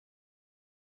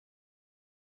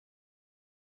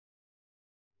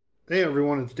Hey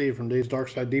everyone, it's Dave from Dave's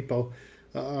Darkside Depot.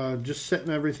 Just setting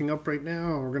everything up right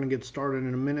now. We're going to get started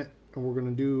in a minute. And we're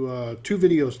going to do two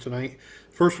videos tonight.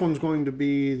 First one's going to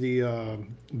be the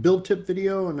build tip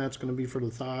video, and that's going to be for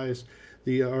the thighs.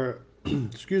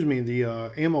 Excuse me,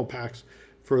 the ammo packs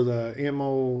for the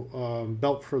ammo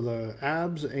belt for the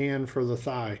abs and for the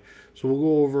thigh. So we'll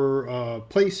go over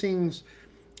placings,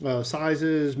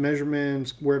 sizes,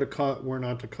 measurements, where to cut, where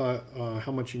not to cut,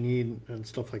 how much you need, and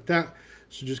stuff like that.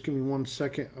 So just give me 1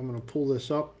 second. I'm going to pull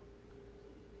this up.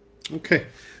 Okay,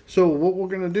 so what we're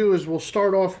going to do is we'll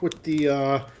start off with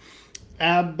the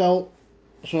ab belt.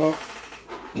 So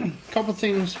a couple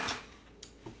things.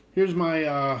 Here's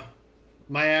my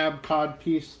my ab cod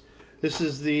piece. This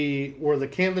is where the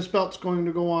canvas belt's going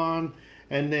to go on,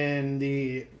 and then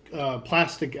the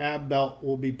plastic ab belt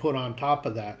will be put on top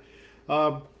of that.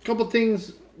 Couple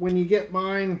things when you get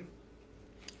mine.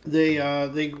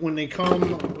 When they come,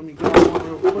 let me go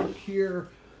real quick here.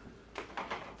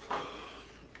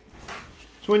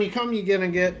 So when you come, you're gonna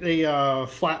get a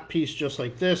flat piece just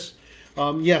like this.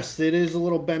 Yes, it is a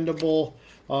little bendable,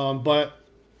 but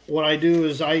what I do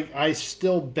is I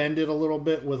still bend it a little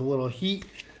bit with a little heat,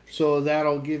 so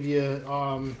that'll give you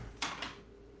a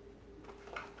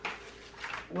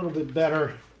little bit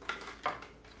better.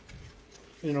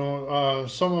 You know,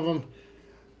 some of them,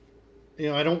 you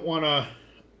know, I don't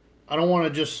want to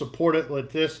just support it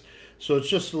like this, so it's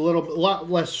just a lot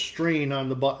less strain on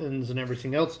the buttons and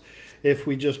everything else if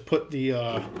we just put the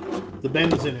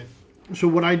bends in it. So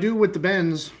what I do with the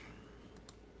bends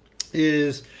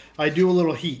is I do a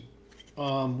little heat.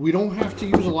 We don't have to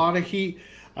use a lot of heat.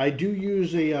 I do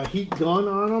use a heat gun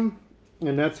on them,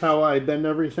 and that's how I bend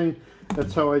everything.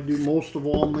 That's how I do most of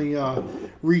all the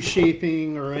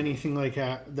reshaping or anything like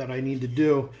that I need to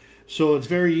do. So it's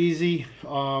very easy.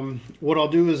 What I'll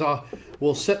do is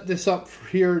we'll set this up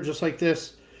here just like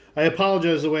this. I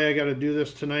apologize the way I got to do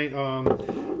this tonight.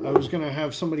 I was going to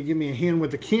have somebody give me a hand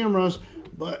with the cameras,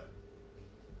 but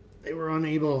they were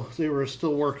unable. They were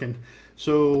still working.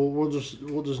 So we'll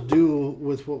just do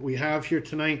with what we have here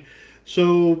tonight.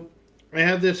 So I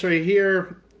have this right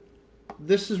here.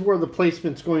 This is where the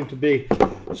placement's going to be.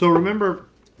 So remember,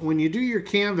 when you do your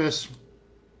canvas,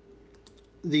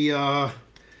 the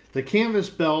canvas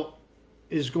belt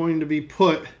is going to be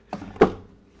put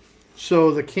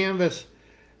so the canvas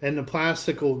and the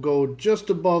plastic will go just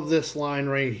above this line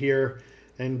right here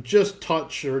and just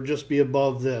touch or just be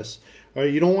above this. All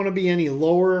right, you don't want to be any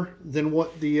lower than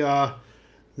what the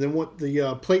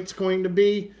plate's going to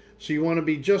be. So you want to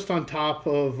be just on top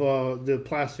of the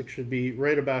plastic should be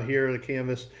right about here, the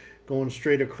canvas going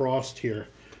straight across here.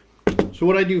 So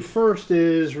what I do first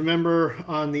is, remember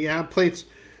on the ab plates,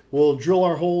 we'll drill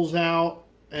our holes out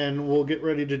and we'll get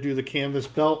ready to do the canvas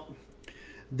belt.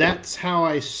 That's how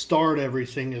I start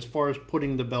everything as far as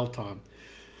putting the belt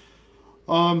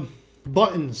on.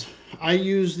 Buttons. I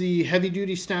use the heavy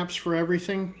duty snaps for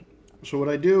everything. So what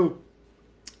I do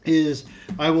is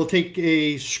I will take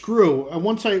a screw. And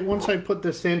once I put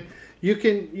this in, you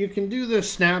can do the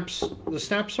snaps. The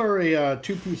snaps are a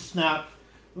two-piece snap.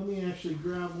 Let me actually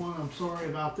grab one. I'm sorry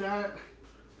about that.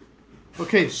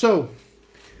 Okay, so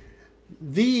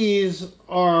these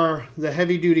are the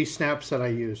heavy-duty snaps that I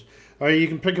use. All right, you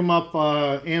can pick them up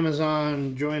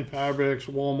Amazon, Joann Fabrics,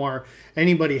 Walmart.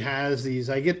 Anybody has these.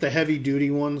 I get the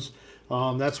heavy-duty ones.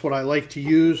 That's what I like to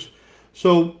use.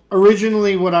 So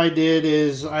originally what I did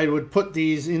is I would put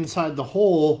these inside the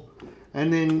hole,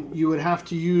 and then you would have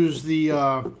to use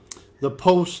the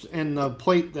post and the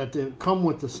plate that come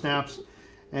with the snaps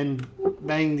and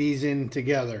bang these in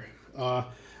together.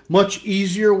 Much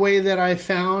easier way that I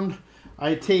found.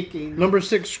 I take a number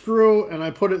 6 screw and I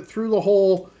put it through the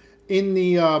hole in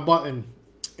the button.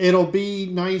 It'll be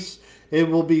nice. It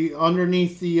will be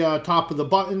underneath the top of the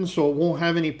button, so it won't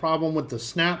have any problem with the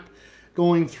snap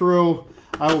going through.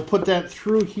 I will put that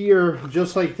through here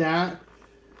just like that.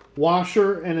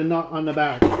 Washer and a nut on the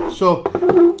back. So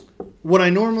what I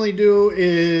normally do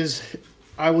is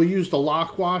I will use the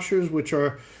lock washers, which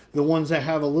are the ones that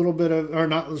have a little bit of, or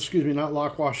not, excuse me, not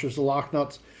lock washers, the lock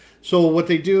nuts. So what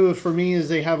they do for me is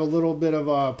they have a little bit of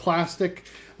a plastic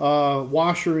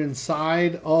washer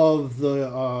inside of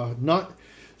the nut.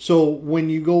 So when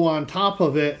you go on top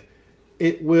of it,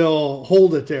 it will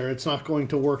hold it there. It's not going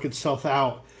to work itself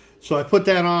out. So I put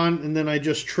that on and then I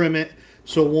just trim it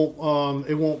so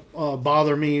it won't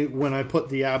bother me when I put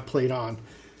the ab plate on.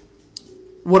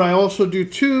 What I also do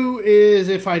too is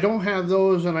if I don't have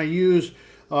those and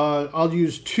I'll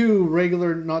use 2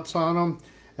 regular nuts on them,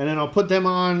 and then I'll put them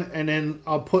on, and then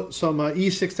I'll put some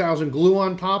E6000 glue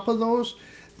on top of those.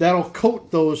 That'll coat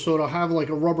those so it'll have like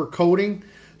a rubber coating.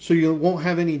 so you won't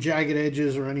have any jagged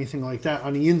edges or anything like that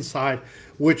on the inside,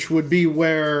 which would be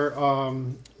where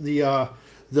the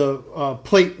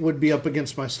plate would be up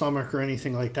against my stomach or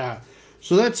anything like that.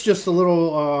 So that's just a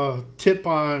little tip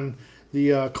on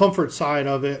the comfort side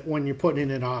of it when you're putting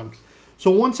it on.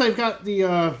 So once I've got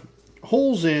the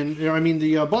holes in,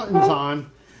 the buttons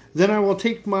on, then I will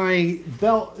take my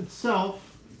belt itself.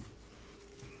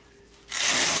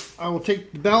 I will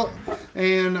take the belt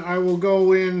and I will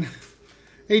go in.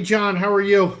 Hey John, how are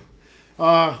you?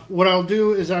 What I'll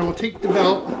do is I will take the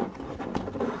belt,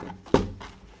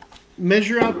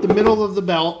 measure out the middle of the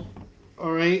belt.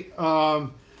 All right.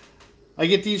 I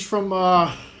get these from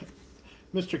Mr.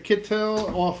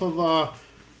 Kittel off of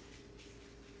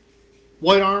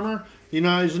White Armor. You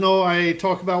guys know I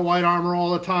talk about White Armor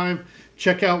all the time.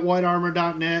 Check out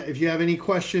whitearmor.net if you have any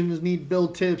questions, need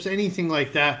build tips, anything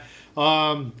like that.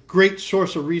 Great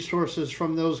source of resources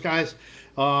from those guys.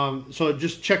 So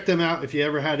just check them out if you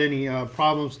ever had any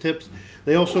problems, tips.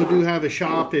 They also do have a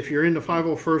shop. If you're into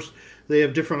 501st, they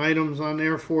have different items on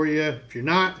there for you. If you're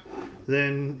not,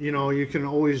 then you can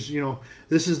always,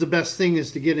 this is the best thing,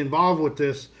 is to get involved with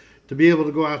this, to be able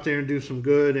to go out there and do some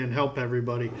good and help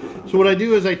everybody. So what I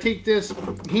do is I take this.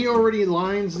 He already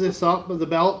lines this up with the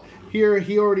belt. Here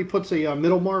he already puts a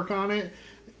middle mark on it.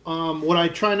 What I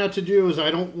try not to do is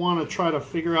I don't want to try to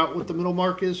figure out what the middle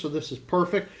mark is, so this is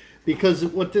perfect, because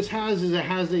what this has is it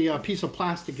has a piece of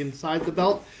plastic inside the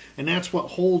belt, and that's what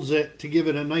holds it to give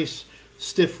it a nice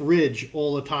stiff ridge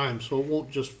all the time, so it won't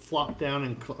just flop down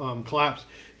and collapse,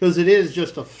 because it is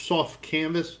just a soft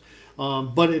canvas,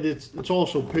 but it's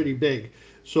also pretty big,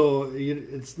 so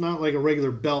it's not like a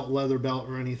regular belt, leather belt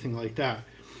or anything like that.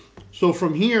 So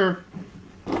from here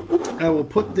I will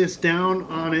put this down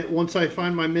on it. Once I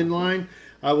find my midline,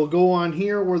 I will go on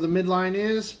here where the midline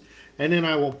is, and then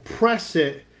I will press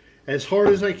it as hard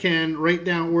as I can right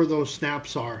down where those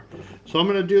snaps are. So I'm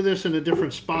going to do this in a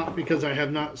different spot because I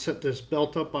have not set this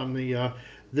belt up on the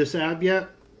this ab yet,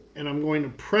 and I'm going to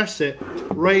press it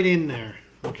right in there.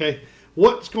 Okay,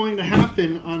 what's going to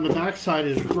happen on the back side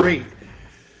is great,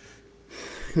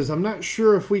 because I'm not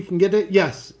sure if we can get it.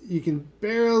 Yes, you can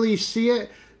barely see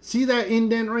it. See that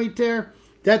indent right there?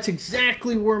 That's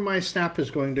exactly where my snap is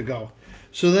going to go.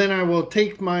 So then I will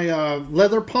take my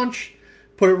leather punch,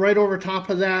 put it right over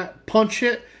top of that, punch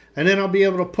it, and then I'll be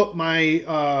able to put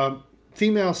my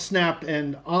female snap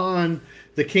end on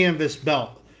the canvas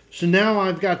belt. So now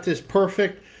I've got this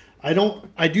perfect. I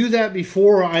do that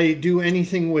before I do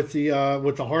anything with the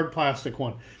hard plastic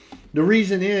one. The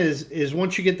reason is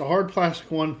once you get the hard plastic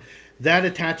one, that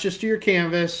attaches to your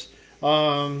canvas.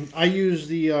 I use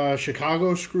the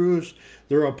Chicago screws.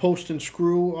 They're a post and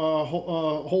screw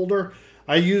holder.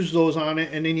 I use those on it,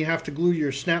 and then you have to glue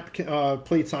your snap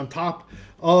plates on top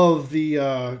of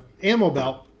the ammo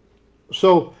belt.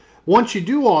 So once you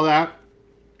do all that,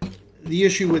 the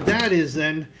issue with that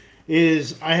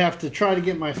is I have to try to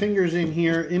get my fingers in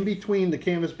here in between the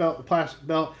canvas belt, the plastic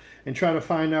belt, and try to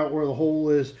find out where the hole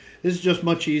is. This is just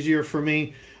much easier for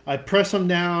me. I press them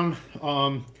down,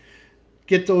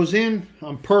 get those in,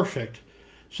 I'm perfect.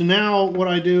 So now what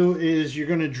I do is you're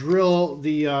going to drill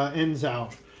the ends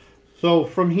out. So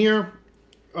from here,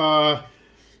 I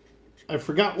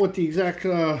forgot what the exact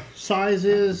size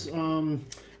is.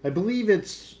 I believe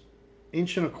it's 1.25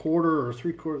 inches or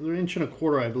 3/4, 1.25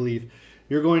 inches, I believe.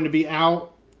 You're going to be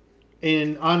out,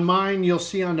 and on mine you'll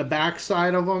see on the back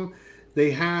side of them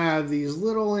they have these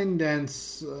little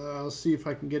indents. I'll see if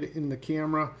I can get it in the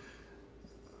camera.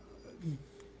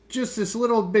 Just this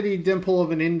little bitty dimple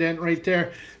of an indent right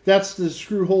there. That's the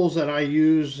screw holes that I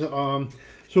use.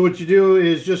 So what you do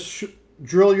is just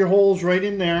drill your holes right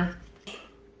in there.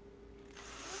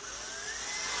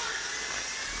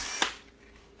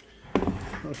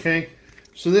 Okay,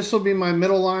 so this will be my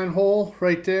middle line hole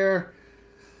right there.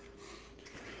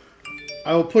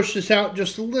 I will push this out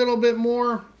just a little bit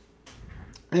more,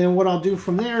 and what I'll do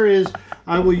from there is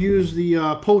I will use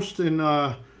the post and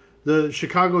the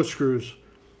Chicago screws.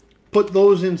 Put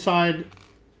those inside.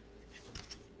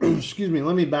 Excuse me,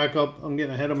 let me back up. I'm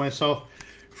getting ahead of myself.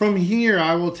 From here,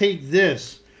 I will take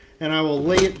this and I will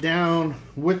lay it down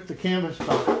with the canvas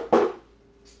belt.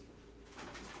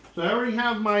 So I already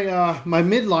have my my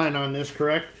midline on this,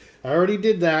 correct? I already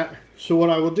did that. So what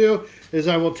I will do is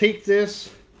I will take this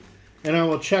and I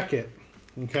will check it.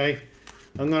 Okay,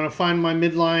 I'm going to find my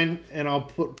midline and I'll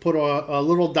put a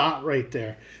little dot right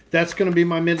there. That's going to be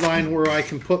my midline where I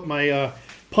can put my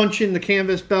punch in the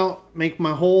canvas belt, make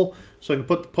my hole, so I can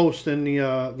put the post in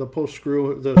the post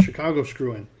screw, the Chicago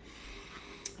screw in.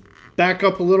 Back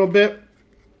up a little bit.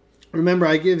 Remember,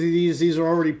 I give you these are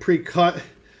already pre-cut.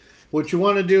 what you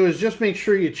want to do is just make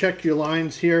sure you check your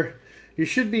lines here. You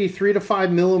should be 3 to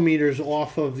 5 millimeters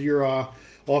off of your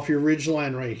ridge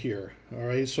line right here. All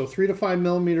right, so 3 to 5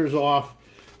 millimeters off.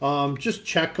 Just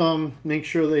check them, make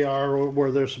sure they are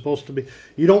where they're supposed to be.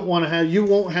 You don't want to have, you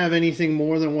won't have anything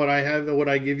more than what I have, what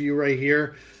I give you right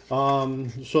here.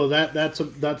 So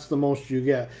that's the most you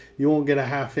get. You won't get a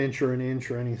 ½ inch or an inch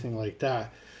or anything like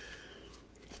that.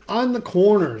 On the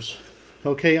corners,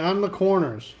 okay, on the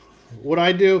corners, what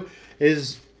I do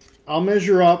is I'll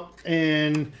measure up,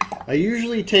 and I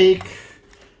usually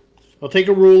I'll take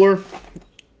a ruler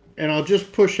and I'll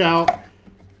just push out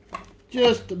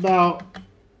just about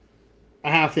a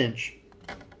 ½ inch.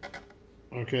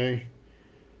 Okay,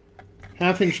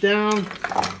 ½ inch down,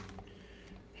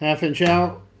 ½ inch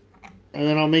out, and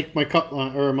then I'll make my cut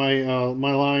line, or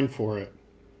my line for it.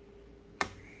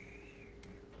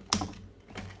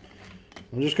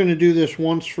 I'm just going to do this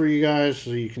once for you guys so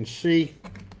you can see.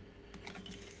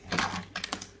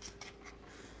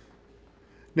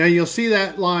 Now you'll see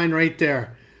that line right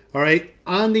there. All right,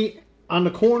 on the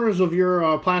corners of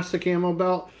your plastic ammo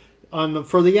belt,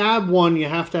 for the AB one, you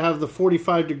have to have the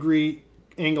 45-degree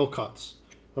angle cuts.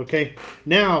 Okay,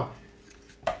 now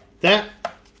that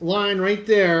line right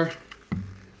there,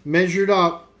 measured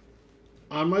up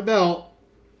on my belt,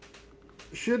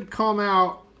 should come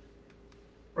out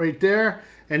right there,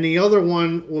 and the other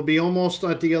one will be almost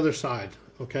at the other side.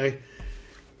 Okay,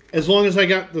 as long as I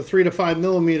got the 3 to 5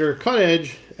 millimeter cut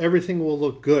edge, everything will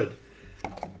look good.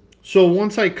 So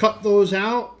once I cut those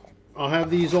out, I'll have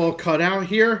these all cut out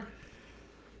here.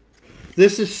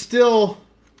 This is still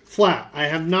flat. I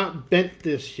have not bent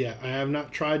this yet. I have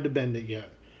not tried to bend it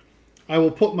yet. I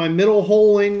will put my middle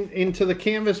hole into the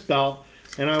canvas belt,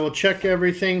 and I will check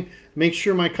everything, make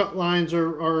sure my cut lines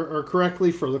are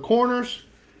correctly for the corners.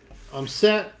 I'm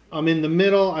set. I'm in the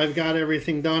middle. I've got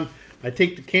everything done. I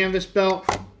take the canvas belt,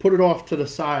 put it off to the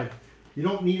side. You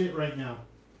don't need it right now.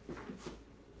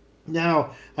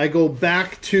 Now I go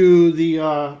back to the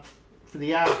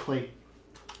AB plate.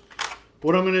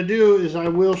 What I'm going to do is I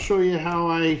will show you how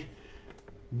I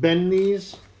bend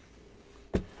these.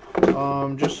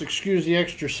 Just excuse the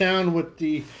extra sound with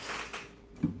the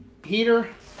heater.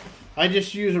 I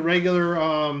just use a regular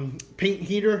paint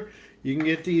heater. You can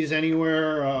get these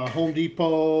anywhere, Home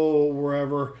Depot,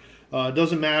 wherever. It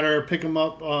doesn't matter. Pick them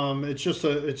up. It's just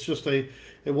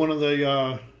one of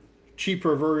the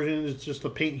cheaper versions. It's just a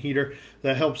paint heater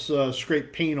that helps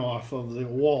scrape paint off of the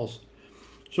walls.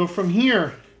 So from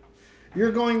here,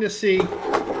 you're going to see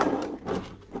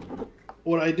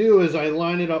what I do is I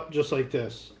line it up just like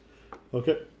this.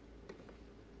 Okay.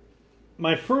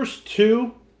 My first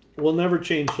two will never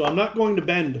change, so I'm not going to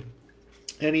bend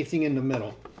anything in the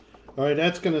middle. All right,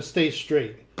 that's going to stay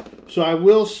straight. So I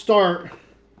will start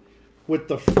with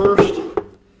the first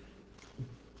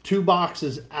 2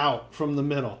 boxes out from the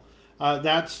middle.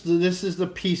 This is the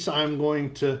piece I'm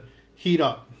going to heat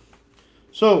up.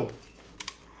 So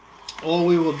all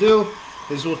we will do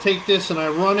is we'll take this and I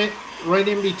run it right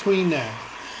in between that.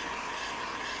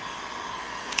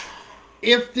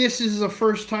 If this is the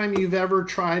first time you've ever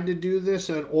tried to do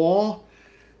this at all,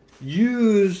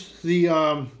 use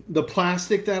the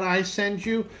plastic that I send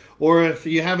you, or if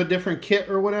you have a different kit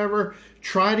or whatever,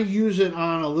 try to use it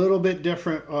on a little bit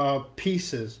different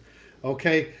pieces.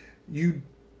 Okay, you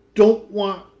don't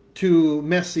want to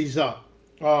mess these up.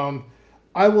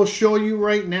 I will show you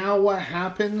right now what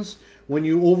happens when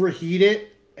you overheat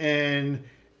it, and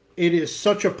it is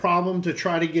such a problem to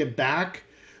try to get back.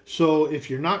 So if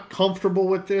you're not comfortable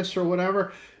with this or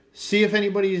whatever, see if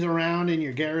anybody's around in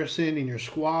your garrison, in your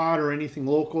squad, or anything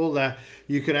local that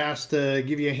you could ask to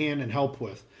give you a hand and help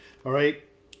with. All right.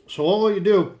 So all you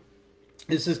do,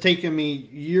 this has taken me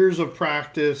years of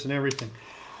practice and everything.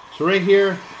 So right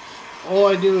here, all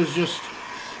I do is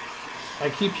I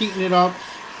keep heating it up,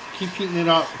 keep heating it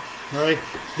up. All right.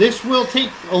 This will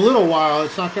take a little while.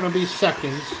 It's not going to be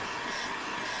seconds.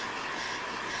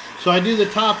 So I do the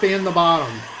top and the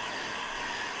bottom.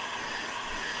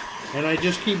 And I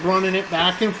just keep running it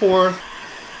back and forth.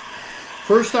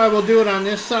 First I will do it on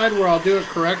this side where I'll do it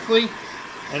correctly,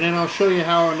 and then I'll show you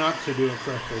how not to do it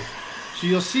correctly. So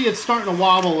you'll see it's starting to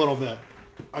wobble a little bit.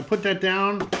 I put that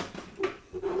down.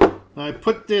 I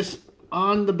put this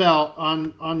on the belt,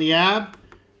 on the AB,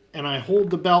 and I hold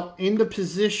the belt into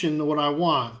position to what I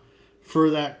want for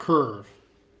that curve.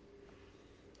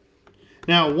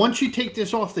 Now once you take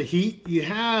this off the heat, you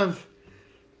have,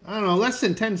 I don't know, less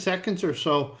than 10 seconds or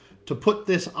so to put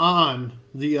this on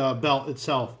the belt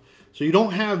itself. So you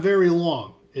don't have very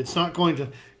long. It's not going to,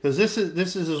 because this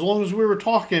is as long as we were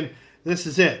talking, this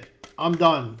is it. I'm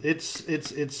done.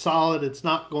 It's solid. It's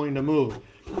not going to move.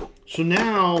 So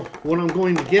now what I'm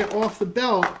going to get off the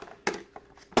belt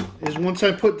is once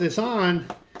I put this on,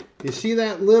 you see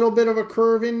that little bit of a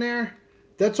curve in there?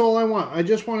 That's all I want. I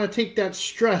just want to take that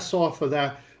stress off of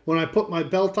that when I put my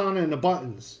belt on and the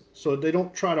buttons, so they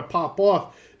don't try to pop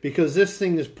off, because this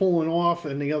thing is pulling off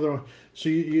and the other one. So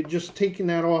you're just taking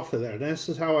that off of there. This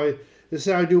is how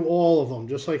I do all of them,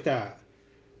 just like that.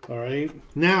 All right.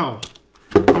 Now,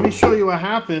 let me show you what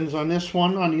happens on this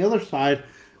one on the other side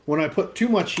when I put too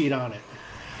much heat on it.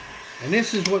 And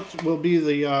this is what will be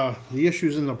the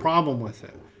issues and the problem with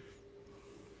it.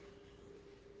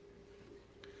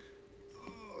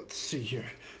 Let's see here.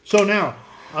 So now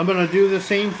I'm going to do the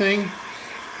same thing.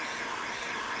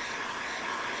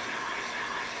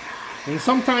 And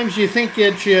sometimes you think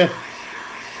that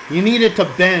you need it to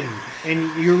bend,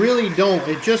 and you really don't.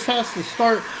 It just has to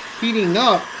start heating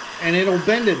up, and it'll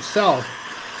bend itself.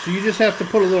 So you just have to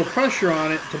put a little pressure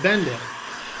on it to bend it.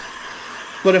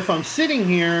 But if I'm sitting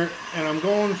here and I'm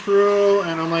going through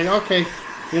and I'm like, okay,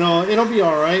 you know, it'll be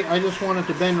all right. I just want it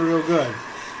to bend real good.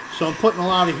 So I'm putting a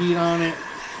lot of heat on it,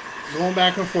 going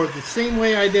back and forth the same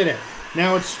way I did it.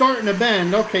 Now it's starting to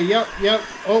bend. Okay, yep.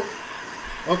 Oh,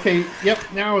 okay, yep,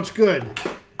 now it's good.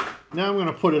 Now I'm going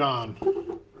to put it on.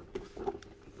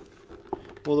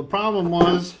 Well, the problem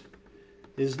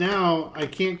is now I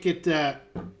can't get that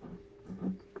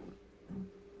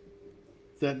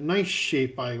nice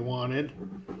shape I wanted.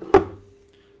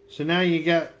 So now you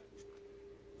got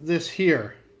this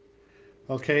here.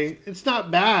 Okay, it's not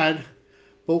bad,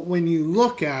 but when you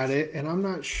look at it, and I'm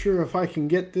not sure if I can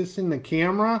get this in the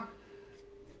camera,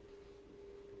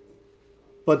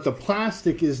 but the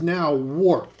plastic is now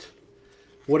warped.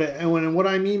 What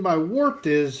I mean by warped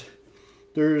is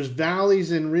there's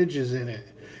valleys and ridges in it,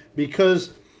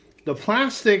 because the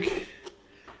plastic,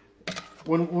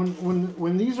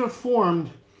 when these are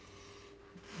formed,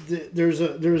 there's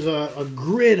a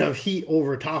grid of heat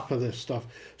over top of this stuff,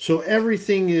 so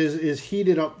everything is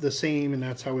heated up the same, and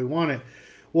that's how we want it.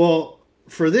 Well,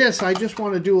 for this, I just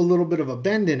want to do a little bit of a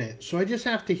bend in it, so I just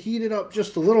have to heat it up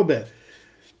just a little bit.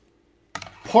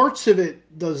 Parts of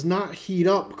it does not heat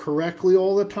up correctly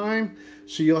all the time,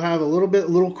 so you'll have a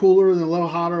little cooler, then a little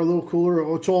hotter, a little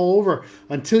cooler. It's all over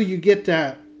until you get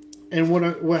that. And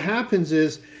what happens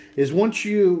is once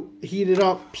you heat it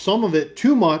up, some of it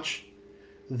too much,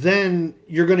 then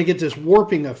you're going to get this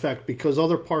warping effect because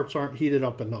other parts aren't heated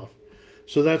up enough.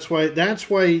 So that's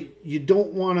why you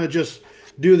don't want to just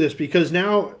do this, because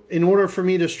now in order for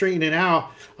me to straighten it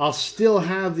out, I'll still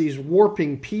have these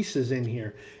warping pieces in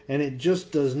here, and it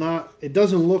just doesn't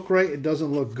look right. It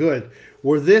doesn't look good.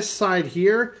 Where this side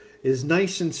here is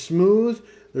nice and smooth,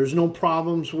 there's no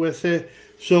problems with it.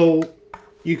 So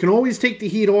you can always take the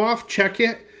heat off, check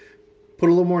it, put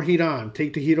a little more heat on,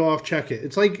 take the heat off, check it.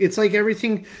 It's like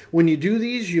everything. When you do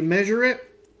these, you measure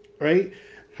it, right?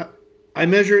 I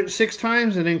measure it 6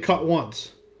 times and then cut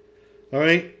once. All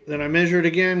right, then I measure it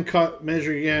again, cut,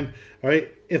 measure again. All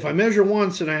right, if I measure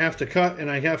once and I have to cut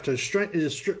and I have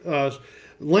to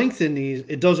lengthen these,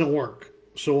 it doesn't work.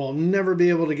 So I'll never be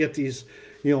able to get these,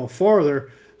 you know,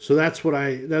 farther. So that's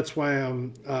why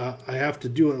I have to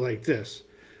do it like this.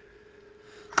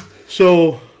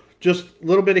 So just a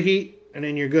little bit of heat and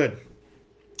then you're good.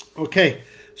 Okay,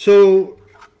 so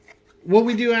what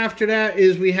we do after that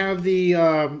is we have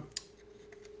the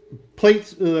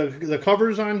plates, the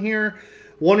covers on here,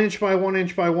 1 inch by 1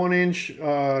 inch by 1 inch.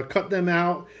 Cut them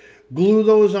out, glue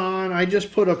those on. I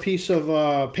just put a piece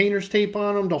of painter's tape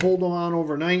on them to hold them on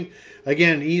overnight.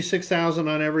 Again, E6000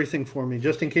 on everything for me,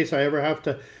 just in case I ever have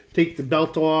to take the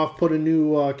belt off, put a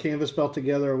new canvas belt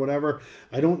together or whatever.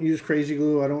 I don't use crazy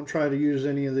glue. I don't try to use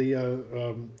any of the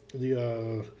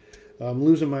I'm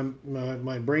losing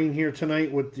my brain here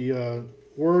tonight with the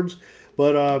words.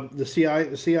 But the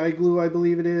CI glue, I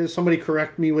believe it is. Somebody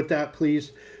correct me with that,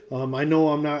 please. I know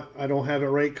I don't have it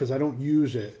right because I don't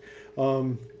use it.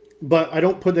 But I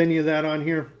don't put any of that on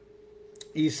here.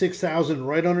 E6000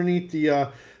 right underneath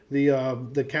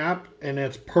the cap, and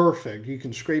that's perfect. You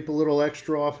can scrape a little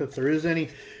extra off if there is any,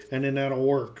 and then that'll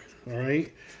work. All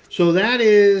right. So that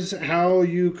is how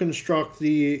you construct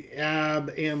the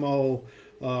AB ammo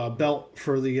belt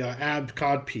for the AB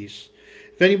cod piece.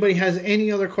 If anybody has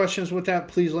any other questions with that,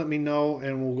 please let me know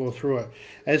and we'll go through it.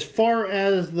 As far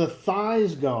as the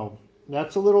thighs go,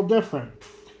 that's a little different.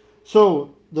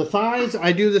 So the thighs,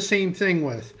 I do the same thing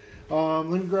with. Let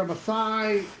me grab a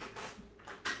thigh.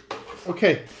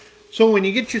 Okay, so when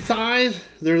you get your thighs,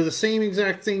 they're the same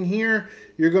exact thing here.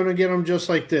 You're going to get them just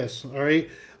like this, all right?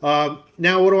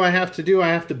 Now what do I have to do? I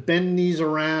have to bend these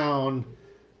around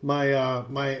my,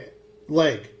 my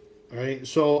leg. All right,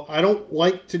 so I don't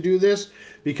like to do this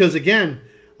because, again,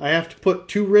 I have to put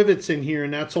 2 rivets in here,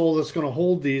 and that's all that's going to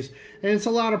hold these. And it's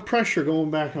a lot of pressure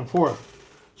going back and forth.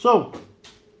 So,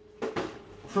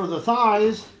 for the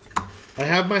thighs, I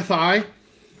have my thigh.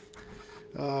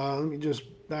 Let me just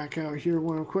back out here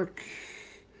real quick.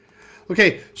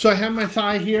 Okay, so I have my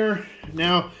thigh here.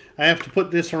 Now, I have to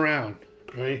put this around,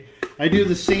 right? I do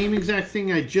the same exact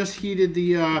thing. I just heated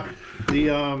the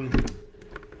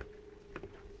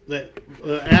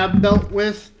ab belt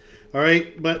with. All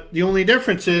right, but the only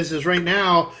difference is right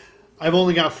now I've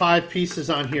only got 5 pieces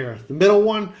on here. The middle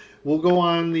one will go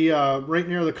on the right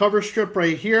near the cover strip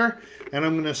right here, and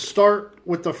I'm going to start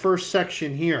with the first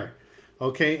section here.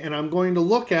 Okay, and I'm going to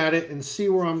look at it and see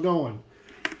where I'm going.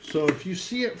 So if you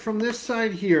see it from this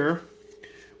side here,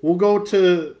 we'll go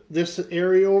to this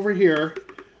area over here.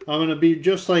 I'm going to be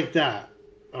just like that.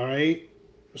 All right,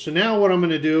 so now what I'm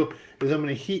going to do is I'm going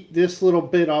to heat this little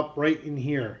bit up right in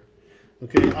here.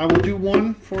 Okay, I will do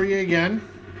one for you again,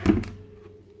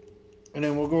 and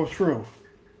then we'll go through.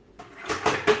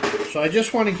 So I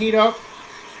just want to heat up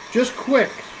just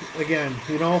quick again,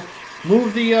 you know,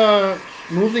 move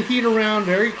the heat around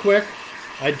very quick.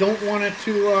 I don't want it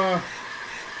to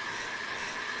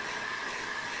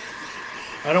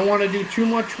I don't want to do too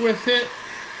much with it,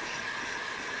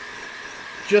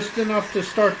 just enough to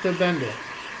start to bend it.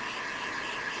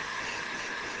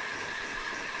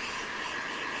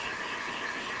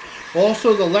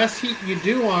 Also, the less heat you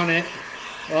do on it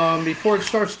before it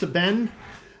starts to bend,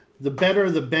 the better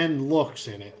the bend looks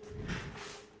in it.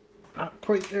 Not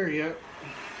quite there yet.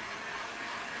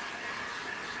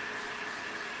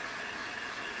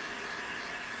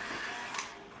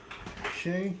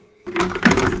 Okay.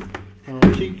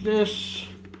 I'll take this,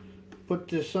 put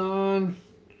this on.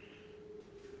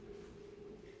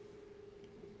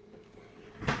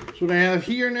 So what I have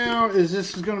here now is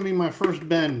this is going to be my first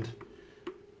bend.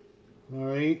 All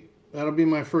right, that'll be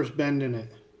my first bend in it.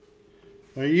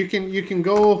 You can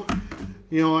go,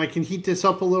 you know, I can heat this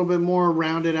up a little bit more,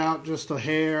 round it out just a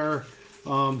hair,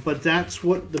 but that's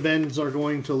what the bends are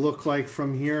going to look like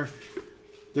from here.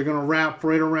 They're going to wrap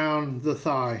right around the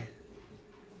thigh.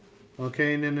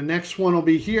 Okay, and then the next one will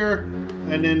be here,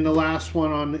 and then the last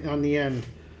one on the end.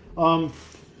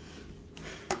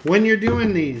 When you're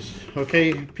doing these,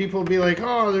 okay, people will be like,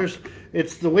 oh,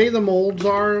 it's the way the molds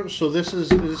are, so this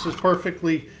is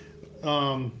perfectly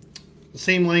the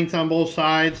same length on both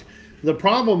sides. The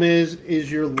problem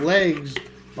is your legs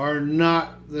are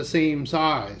not the same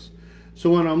size.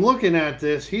 So when I'm looking at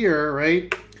this here,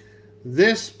 right,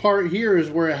 this part here is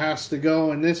where it has to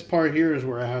go, and this part here is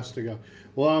where it has to go.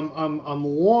 Well, I'm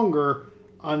longer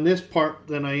on this part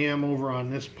than I am over on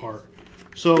this part.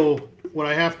 So what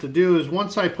I have to do is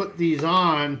once I put these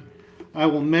on, I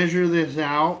will measure this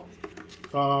out.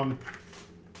 So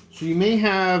you may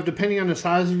have, depending on the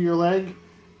size of your leg,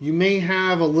 you may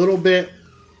have a little bit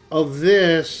of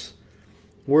this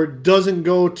where it doesn't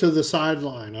go to the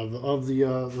sideline of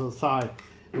the thigh.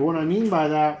 And what I mean by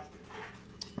that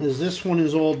is this one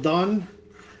is all done.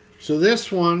 So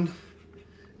this one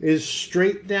is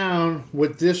straight down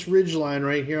with this ridge line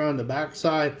right here on the back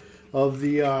side of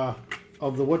the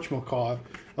whatchamacallit,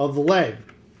 of the leg.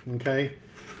 Okay,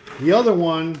 the other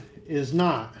one is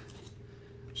not.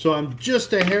 So I'm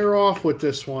just a hair off with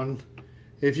this one,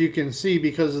 if you can see,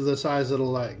 because of the size of the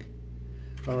leg.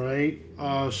 All right,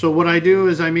 so what I do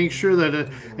is I make sure that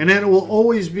and then it will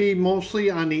always be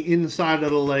mostly on the inside of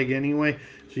the leg anyway,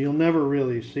 so you'll never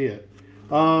really see it.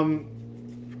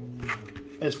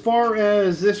 As far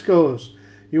as this goes,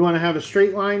 you want to have a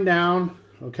straight line down,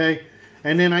 okay?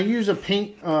 And then I use a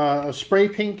spray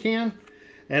paint can,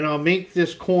 and I'll make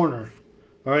this corner.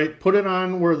 All right, put it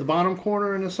on where the bottom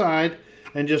corner and the side,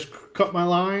 and just cut my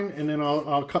line, and then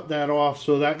I'll cut that off,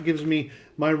 so that gives me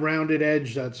my rounded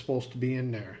edge that's supposed to be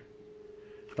in there.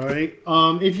 All right,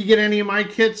 if you get any of my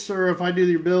kits, or if I do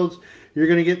your builds, you're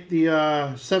gonna get the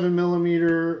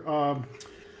 7mm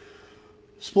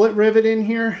split rivet in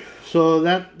here, so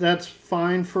that's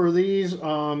fine for these.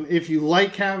 If you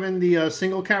like having the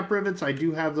single cap rivets, I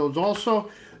do have those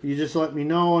also. You just let me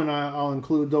know, and I'll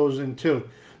include those in too.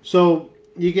 So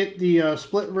you get the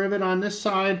split rivet on this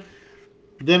side,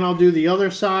 then I'll do the other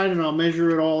side, and I'll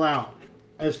measure it all out.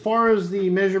 As far as the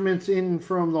measurements in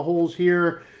from the holes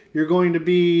here, you're going to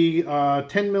be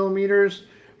 10mm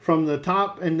from the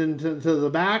top and then to the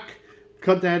back.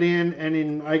 Cut that in, and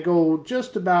then I go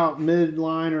just about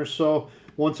midline or so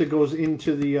once it goes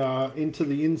into the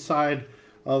inside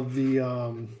of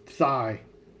the thigh.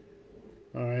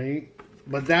 All right,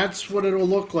 but that's what it'll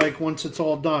look like once it's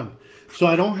all done. So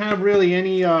I don't have really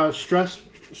any stress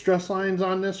lines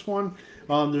on this one.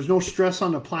 There's no stress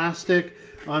on the plastic.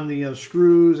 on the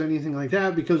screws, anything like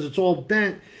that, because it's all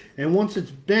bent. And once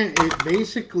it's bent, it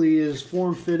basically is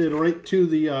form fitted right to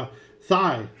the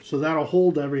thigh, so that'll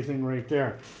hold everything right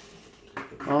there.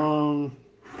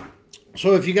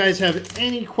 So if you guys have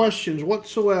any questions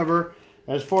whatsoever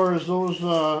as far as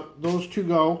those two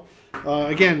go,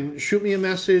 again, shoot me a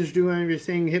message, do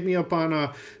everything, hit me up on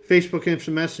Facebook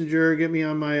Instant Messenger, get me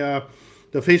on my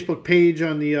the Facebook page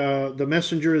on the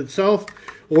messenger itself,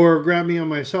 or grab me on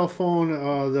my cell phone.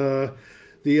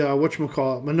 The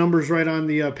whatchamacallit, my number's right on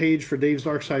the page for Dave's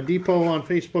Dark Side Depot on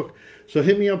Facebook. So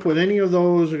hit me up with any of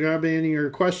those, or grab any of your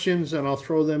questions, and I'll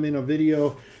throw them in a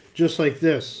video just like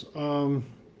this. So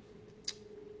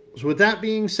with that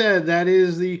being said, that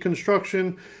is the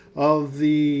construction of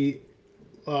the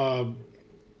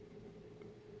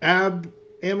ab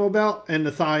ammo belt and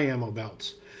the thigh ammo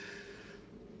belts.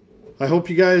 I hope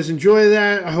you guys enjoy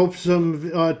that. I hope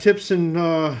some tips and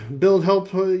build help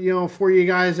for you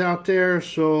guys out there.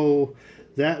 So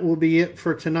that will be it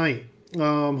for tonight.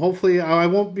 Hopefully I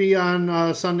won't be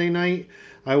on Sunday night.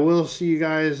 I will see you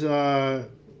guys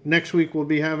next week. We'll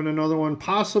be having another one,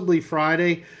 possibly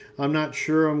Friday. I'm not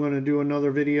sure. I'm going to do another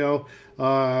video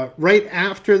right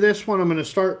after this one. I'm going to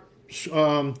start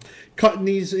cutting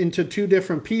these into two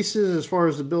different pieces as far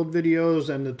as the build videos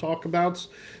and the talkabouts.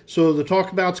 So the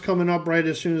talkabout's coming up right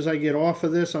as soon as I get off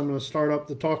of this. I'm going to start up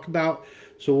the talkabout.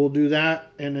 So we'll do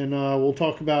that, and then we'll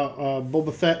talk about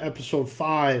Boba Fett episode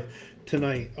 5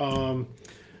 tonight.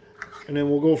 And then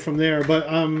we'll go from there. But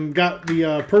got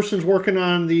the persons working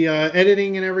on the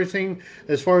editing and everything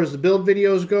as far as the build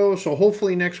videos go. So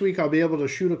hopefully next week I'll be able to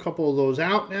shoot a couple of those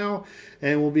out now.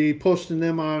 And we'll be posting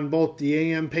them on both the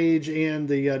AM page and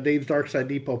the Dave's Dark Side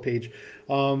Depot page.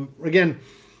 Again,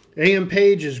 AM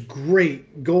page is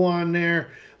great. Go on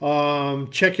there.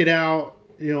 Check it out.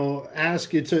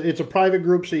 Ask. It's a private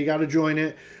group, so you got to join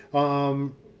it.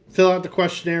 Fill out the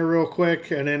questionnaire real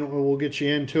quick, and then we'll get you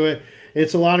into it.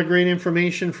 It's a lot of great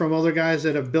information from other guys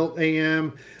that have built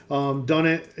AM, done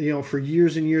it, for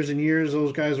years and years and years.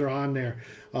 Those guys are on there.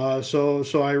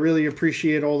 So I really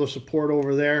appreciate all the support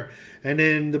over there. And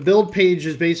then the build page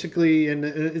is basically, and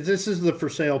this is the for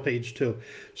sale page too.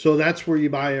 So that's where you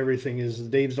buy everything, is the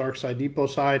Dave's Dark Side Depot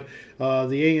side.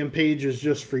 The AM page is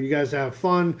just for you guys to have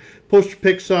fun. Post your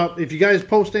picks up. If you guys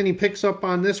post any picks up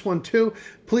on this one too,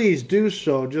 please do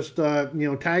so. Just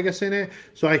tag us in it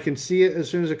so I can see it as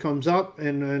soon as it comes up.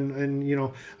 And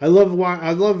I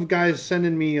love guys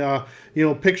sending me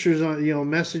pictures on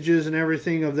messages and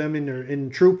everything of them in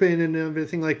trooping and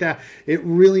everything like that. It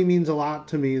really means a lot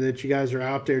to me that you guys are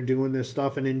out there doing this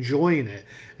stuff and enjoying it,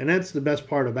 and that's the best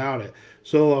part about it.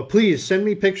 So please send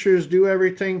me pictures, do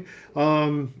everything,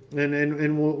 and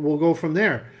we'll go from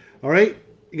there. All right,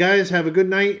 you guys have a good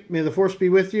night. May the force be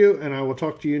with you, and I will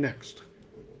talk to you next.